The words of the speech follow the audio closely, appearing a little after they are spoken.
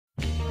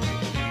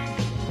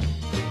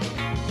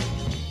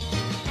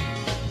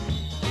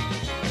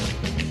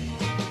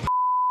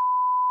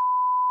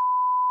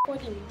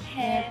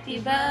Happy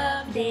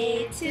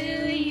birthday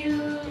to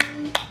you.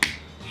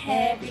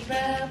 Happy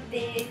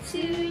birthday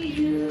to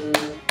you.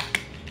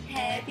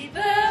 Happy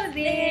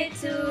birthday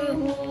to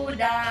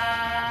Huda.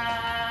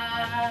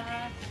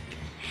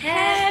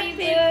 Happy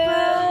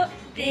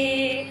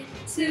birthday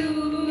to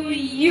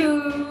you.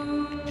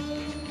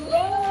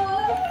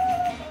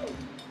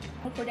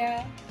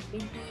 Huda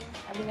binti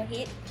Abdul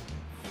Wahid.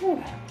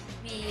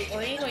 We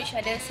already know each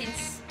other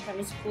since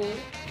primary school.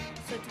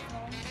 So to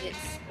count,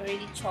 it's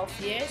already 12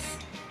 years.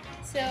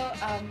 So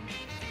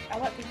I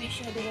want to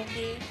wish you a happy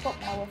birthday. Hope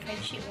our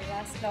friendship will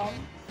last long.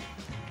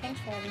 Thanks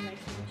for having my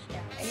finish.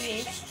 Yeah.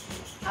 Anyways,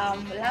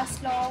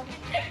 last long.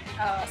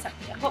 I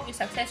hope you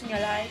success in your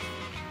life.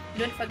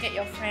 Don't forget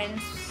your friends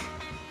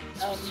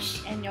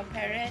and your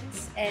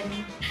parents. And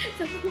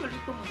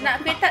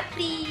nak petak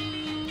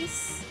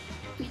please.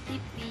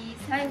 Pretty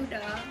please. Hi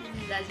Huda,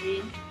 this is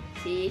Azrin.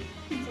 Say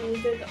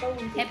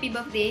happy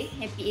birthday,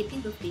 happy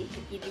 18th birthday,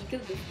 happy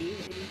legal birthday,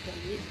 whatever you call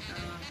it.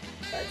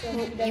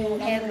 Hope you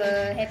have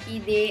a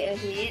happy day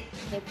ahead,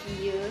 happy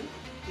year,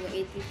 your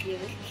 80th year.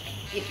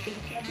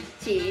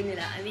 Cik,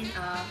 lah. I mean,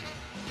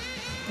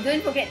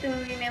 don't forget to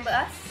remember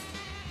us.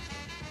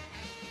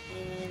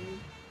 And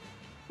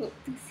hope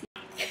to see.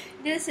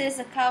 This is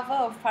a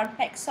cover of Fun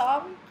Pack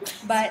song,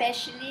 but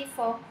especially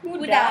for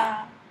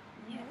Huda.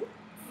 Yeah.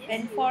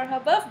 And for her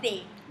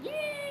birthday.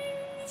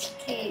 Yay!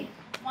 Okay.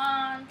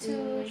 1,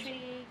 2,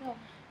 3, go.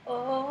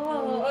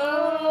 Oh,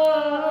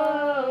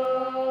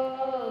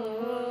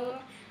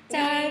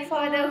 time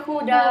for the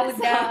Huda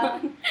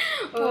song.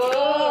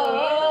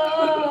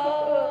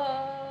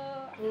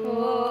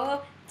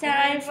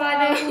 Time for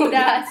the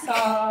Huda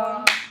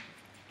song.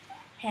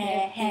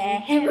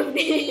 Happy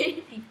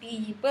birthday,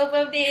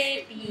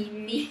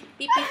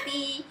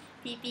 happy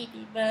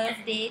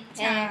birthday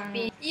time.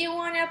 You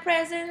want a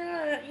present?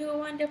 You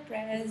want a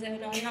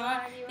present or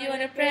not? You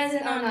want a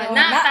present or not?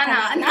 Not.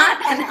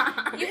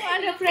 You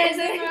want a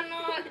present or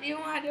not? You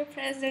want a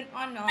present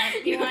or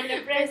not? You want a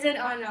present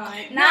or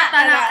not? Not.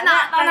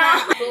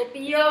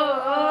 Popio.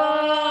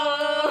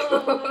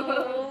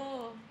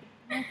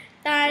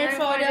 Time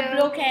for the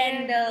blow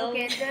candle.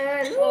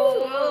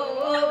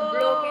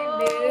 Blow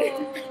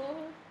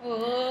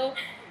candle.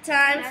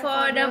 Time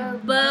for the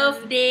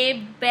birthday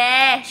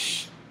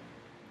bash.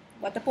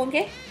 Buat tepung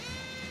ke?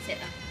 Set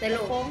lah.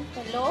 Telur.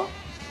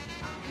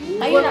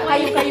 Kayu.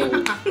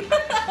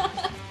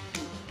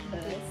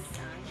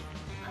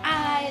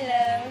 I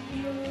love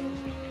you,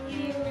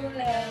 you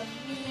love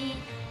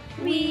me.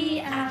 We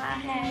are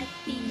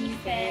happy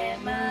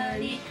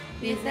family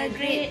with a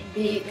great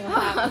big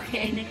hug.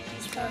 And a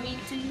kiss from me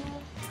to you.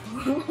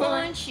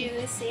 Won't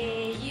you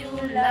say you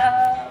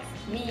love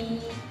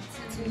me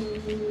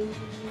too?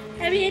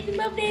 Happy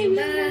birthday,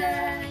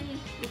 bye.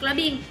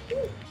 Clubbing.